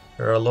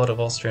 There are a lot of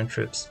Austrian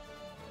troops.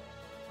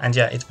 And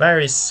yeah, it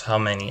varies how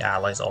many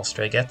allies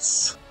Austria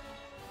gets.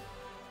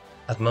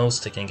 At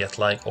most they can get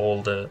like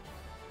all the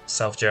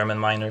South German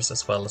miners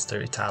as well as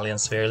their Italian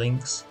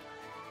Swehrlings.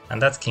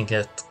 And that can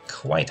get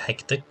quite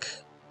hectic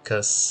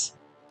because,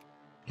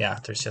 yeah,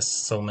 there's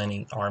just so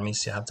many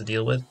armies you have to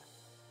deal with.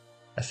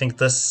 I think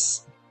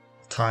this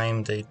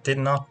time they did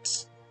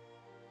not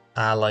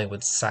ally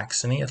with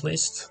Saxony at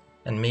least,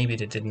 and maybe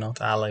they did not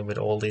ally with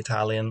all the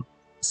Italian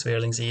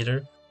Swehrlings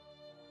either.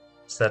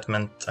 So that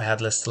meant I had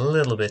just a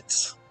little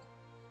bit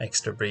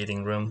extra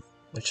breathing room,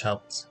 which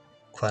helped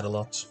quite a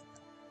lot.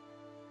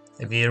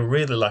 If you're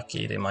really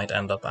lucky, they might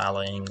end up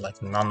allying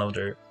like none of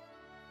their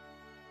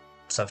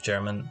South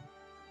German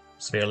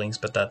Swehrlings,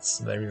 but that's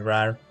very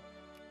rare.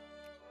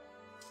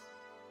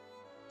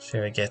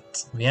 Here I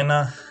get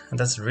Vienna, and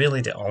that's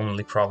really the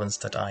only province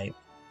that I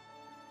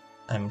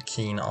am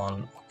keen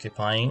on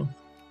occupying.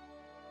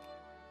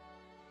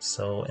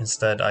 So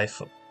instead I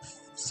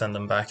send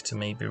them back to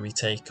maybe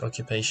retake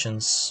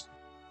occupations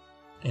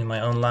in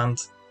my own land.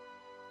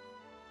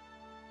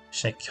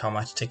 Check how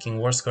much taking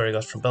war score I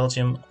got from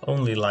Belgium,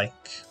 only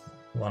like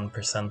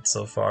 1%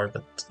 so far,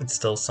 but it's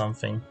still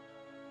something.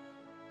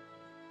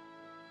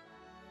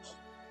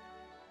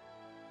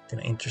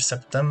 Gonna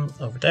intercept them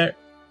over there.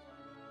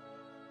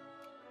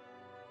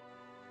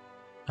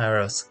 I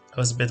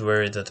was a bit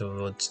worried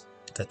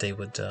that they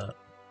would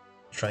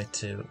try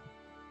to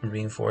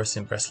reinforce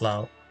in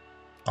Breslau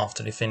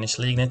after they finished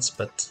Liegnitz,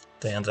 but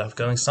they ended up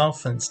going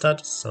south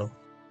instead, so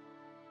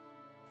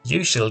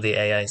usually the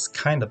AI is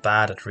kinda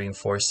bad at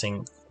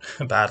reinforcing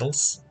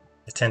battles.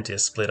 They tend to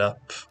just split up.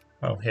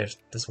 Oh, here,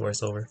 this war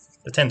is over.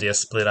 They tend to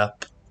just split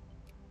up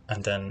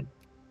and then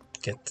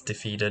get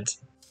defeated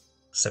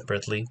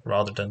separately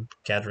rather than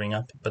gathering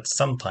up, but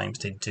sometimes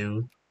they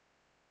do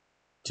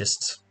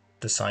just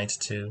decide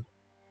to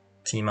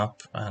team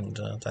up, and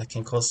that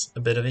can cause a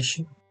bit of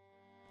issue.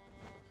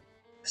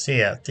 So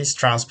yeah, these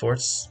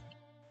transports,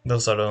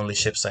 those are the only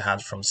ships I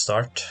had from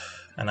start,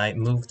 and I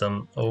moved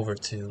them over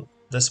to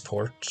this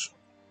port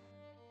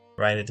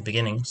right at the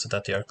beginning so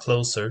that they are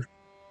closer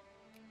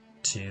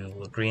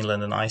to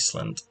Greenland and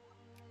Iceland,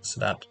 so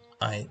that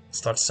I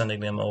start sending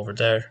them over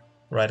there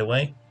right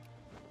away.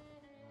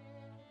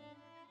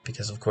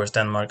 Because of course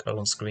Denmark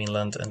owns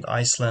Greenland and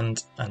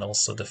Iceland and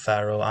also the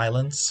Faroe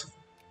Islands,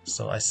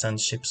 so I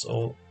send ships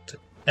all to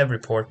every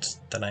port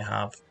that I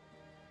have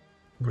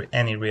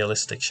any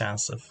realistic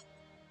chance of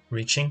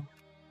reaching.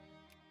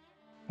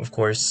 Of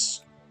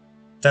course,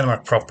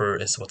 Denmark proper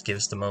is what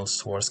gives the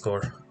most war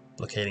score,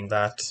 blockading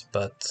that,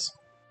 but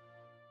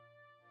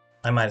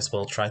I might as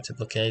well try to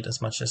blockade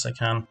as much as I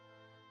can.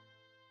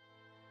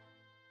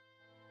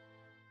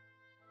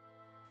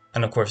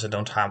 And of course I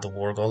don't have the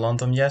war goal on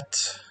them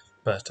yet,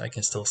 but I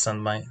can still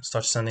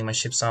start sending my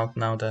ships out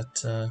now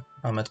that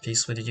I'm at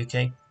peace with the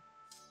UK.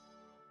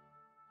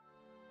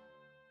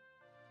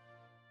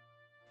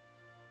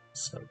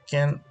 So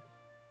again,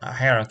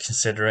 here I'm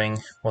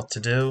considering what to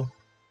do.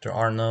 There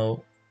are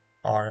no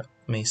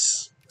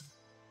armies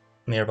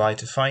nearby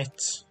to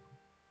fight,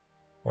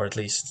 or at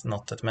least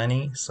not that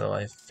many, so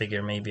I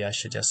figure maybe I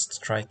should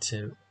just try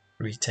to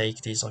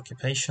retake these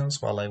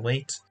occupations while I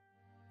wait.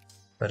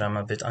 But I'm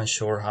a bit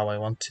unsure how I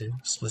want to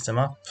split them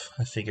up.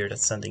 I figure that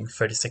sending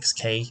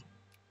 36k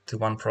to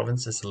one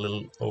province is a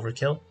little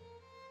overkill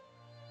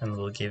and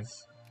will give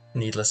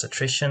needless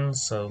attrition,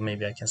 so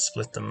maybe I can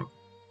split them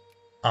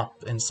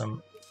up in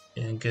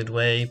a good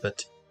way,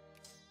 but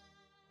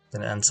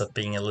then it ends up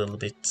being a little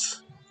bit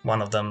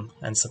one of them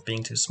ends up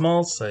being too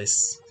small, so I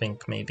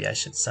think maybe I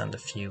should send a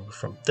few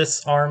from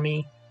this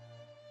army,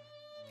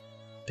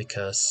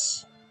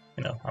 because,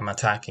 you know, I'm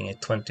attacking a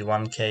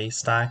 21k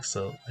stack,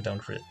 so I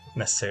don't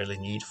necessarily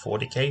need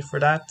 40k for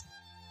that.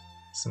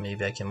 So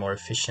maybe I can more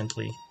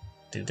efficiently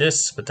do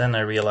this, but then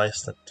I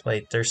realized that,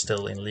 wait, they're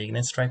still in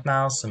Liegnitz right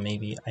now, so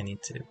maybe I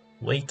need to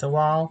wait a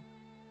while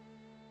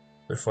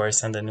before I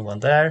send anyone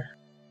there.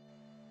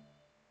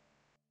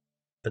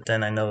 But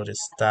then I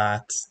noticed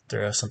that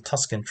there are some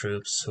Tuscan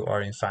troops who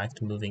are in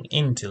fact moving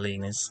into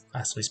Liegnitz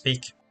as we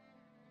speak.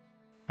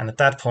 And at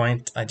that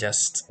point, I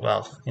just,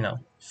 well, you know,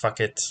 fuck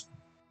it.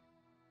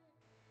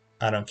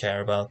 I don't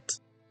care about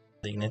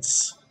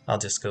Liegnitz. I'll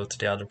just go to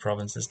the other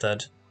province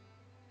instead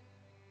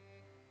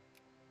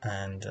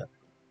and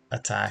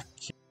attack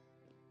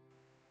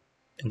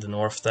in the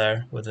north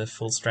there with a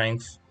full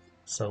strength.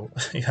 So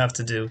you have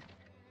to do,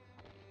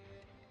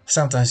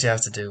 sometimes you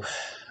have to do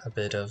a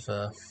bit of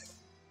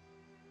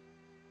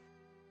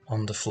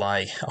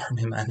on-the-fly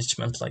army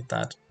management like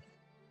that.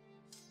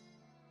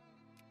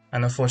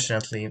 And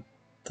unfortunately,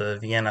 the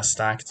Vienna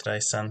stack that I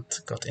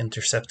sent got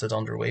intercepted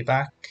on their way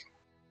back,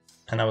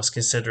 and I was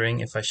considering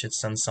if I should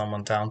send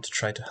someone down to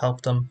try to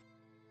help them,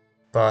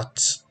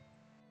 but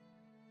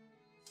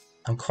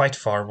I'm quite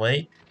far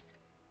away,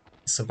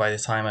 so by the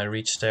time I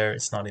reach there,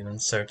 it's not even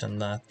certain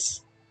that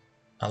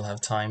I'll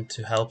have time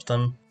to help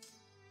them.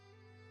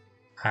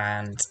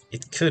 And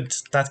it could,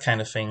 that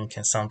kind of thing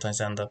can sometimes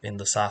end up in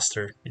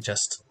disaster. You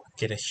just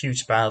get a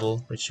huge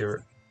battle, which you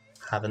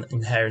have an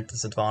inherent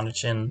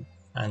disadvantage in,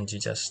 and you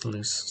just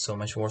lose so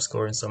much war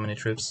score and so many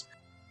troops.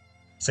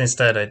 So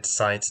instead I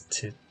decided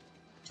to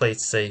play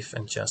it safe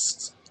and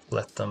just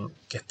let them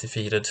get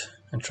defeated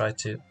and try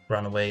to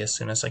run away as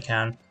soon as I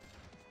can.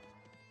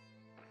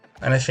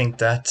 And I think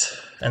that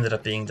ended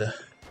up being the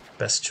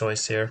best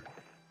choice here.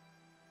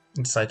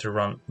 I decided to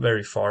run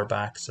very far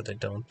back so they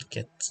don't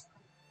get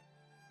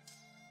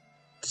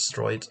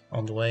destroyed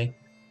on the way.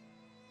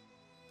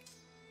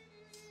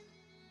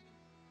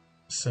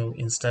 So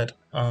instead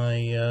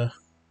I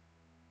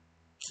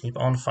keep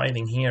on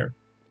fighting here.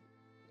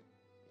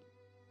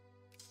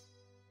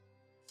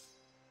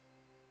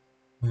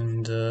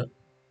 And the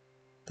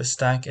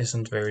stack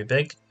isn't very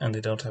big, and they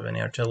don't have any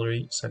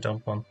artillery, so I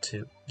don't want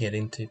to get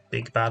into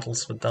big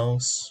battles with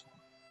those.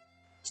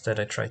 Instead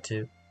I try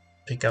to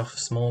pick off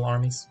small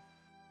armies.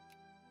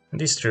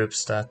 And these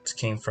troops that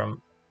came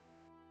from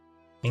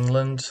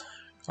England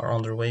are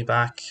on their way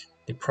back.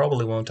 They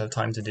probably won't have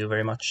time to do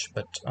very much,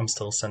 but I'm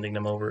still sending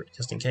them over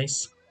just in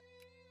case.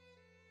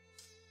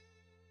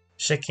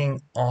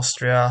 Checking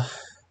Austria,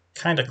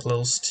 kinda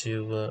close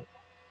to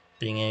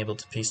being able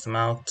to piece them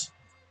out.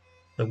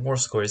 The war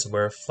score is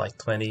worth like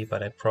 20,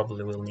 but I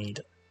probably will need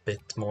a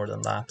bit more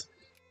than that.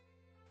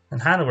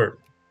 And Hanover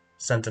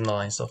sent an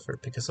alliance offer,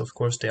 because of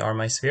course they are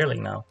my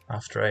Sweerling now,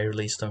 after I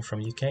released them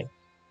from UK.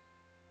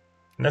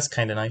 And that's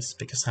kinda nice,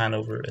 because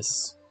Hanover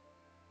is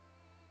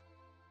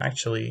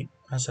actually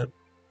has a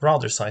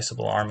rather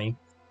sizable army,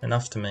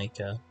 enough to make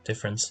a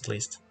difference at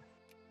least.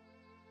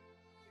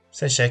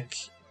 So I check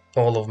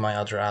all of my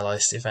other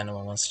allies if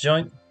anyone wants to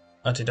join,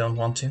 but they don't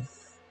want to.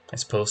 I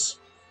suppose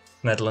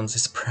Netherlands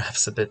is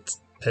perhaps a bit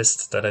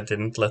pissed that I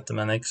didn't let them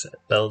annex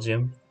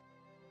Belgium,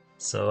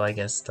 so I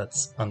guess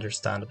that's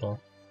understandable.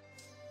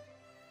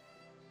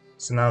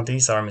 So now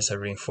these armies are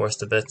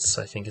reinforced a bit,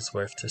 so I think it's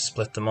worth to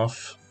split them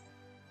off,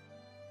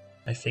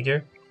 I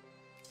figure.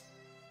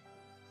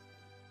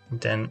 And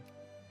then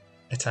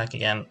attack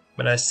again,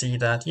 but I see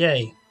that,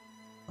 yay,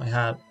 I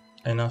have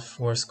enough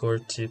war score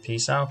to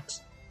peace out.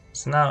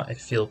 So now I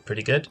feel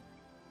pretty good.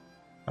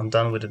 I'm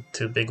done with the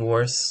two big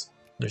wars,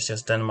 there's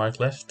just Denmark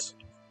left.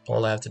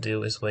 All I have to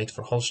do is wait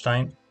for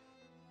Holstein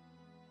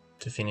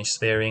to finish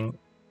sparing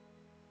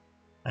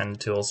and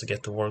to also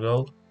get the war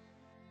gold.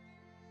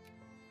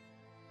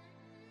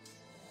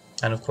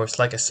 And of course,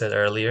 like I said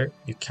earlier,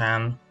 you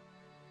can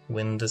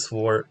win this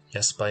war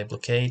just by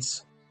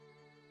blockades.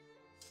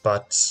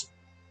 But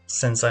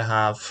since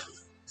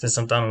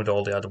I'm done with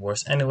all the other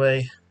wars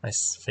anyway, I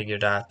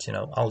figured that, you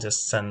know, I'll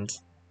just send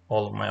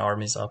all of my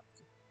armies up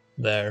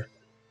there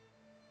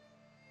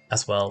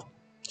as well,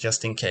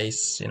 just in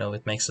case, you know,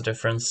 it makes a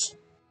difference.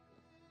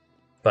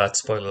 But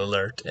spoiler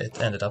alert,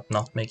 it ended up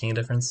not making a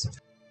difference.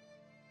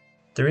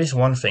 There is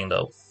one thing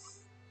though,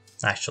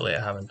 actually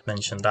I haven't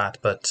mentioned that,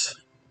 but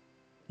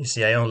you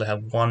see I only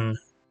have one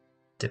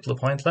Diplo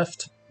point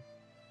left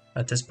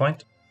at this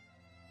point,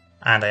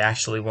 and I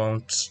actually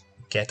won't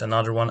get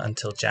another one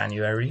until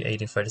January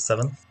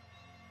 1837.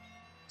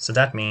 So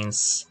that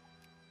means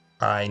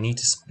I need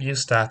to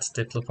use that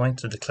Diplo point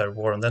to declare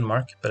war on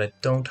Denmark, but I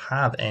don't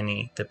have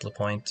any Diplo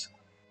point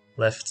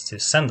left to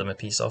send them a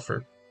peace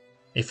offer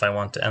if I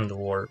want to end the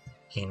war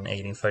in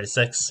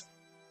 1836.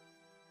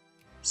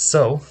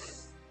 So,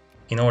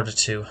 in order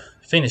to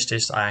finish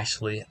this, I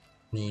actually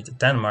need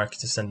Denmark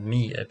to send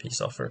me a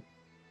peace offer.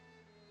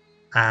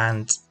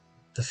 And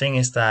the thing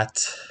is that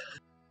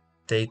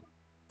they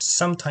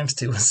sometimes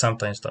do and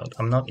sometimes don't.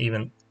 I'm not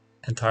even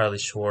entirely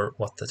sure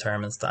what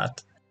determines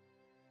that.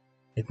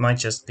 It might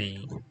just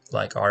be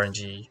like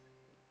RNG,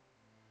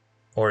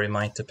 or it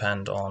might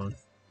depend on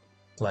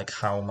like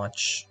how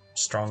much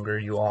stronger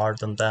you are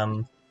than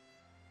them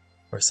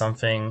or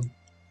something.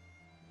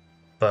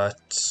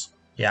 But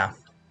yeah.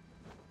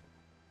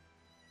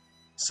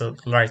 So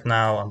right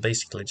now I'm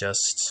basically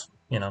just,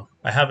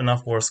 I have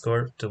enough war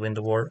score to win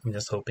the war. I'm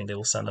just hoping they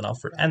will send an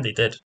offer, and they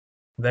did.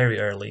 Very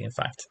early, in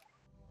fact.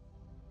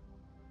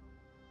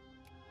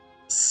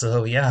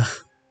 So yeah,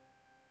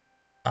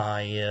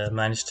 I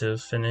managed to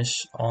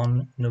finish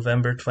on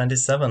November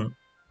 27,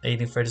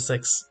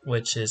 1836,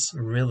 which is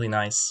really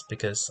nice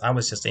because I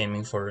was just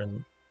aiming for a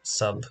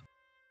sub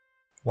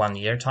 1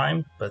 year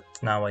time, but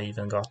now I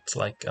even got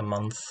like a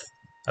month.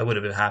 I would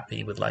have been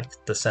happy with like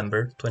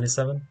December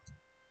 27,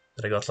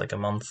 but I got like a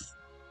month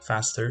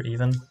faster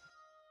even,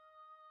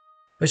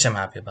 which I'm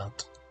happy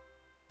about.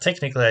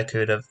 Technically, I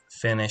could have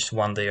finished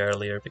 1 day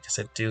earlier because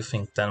I do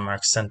think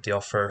Denmark sent the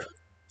offer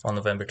on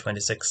November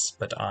 26,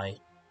 but I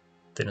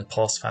didn't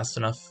pause fast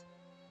enough.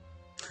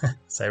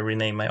 So I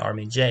renamed my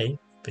army J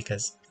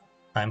because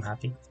I'm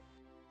happy.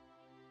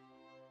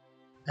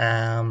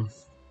 Yeah,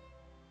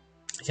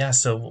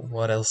 so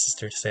what else is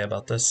there to say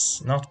about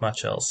this? Not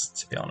much else,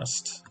 to be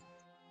honest.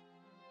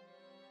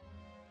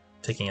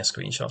 Taking a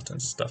screenshot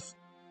and stuff.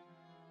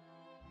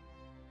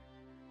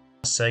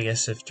 So I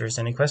guess if there's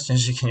any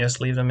questions, you can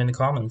just leave them in the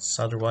comments.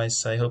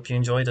 Otherwise, I hope you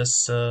enjoy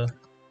this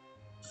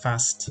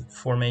fast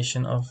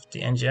formation of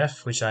the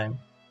NGF, which I'm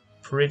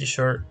pretty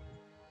sure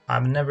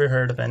I've never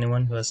heard of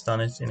anyone who has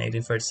done it in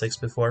 1836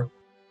 before.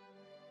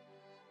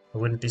 I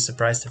wouldn't be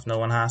surprised if no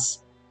one has,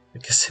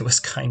 because it was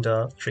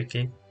kinda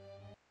tricky.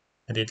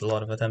 I did a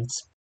lot of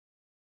attempts.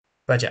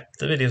 But yeah,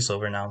 the video's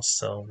over now,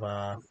 so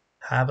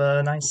have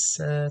a nice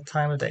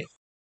time of day.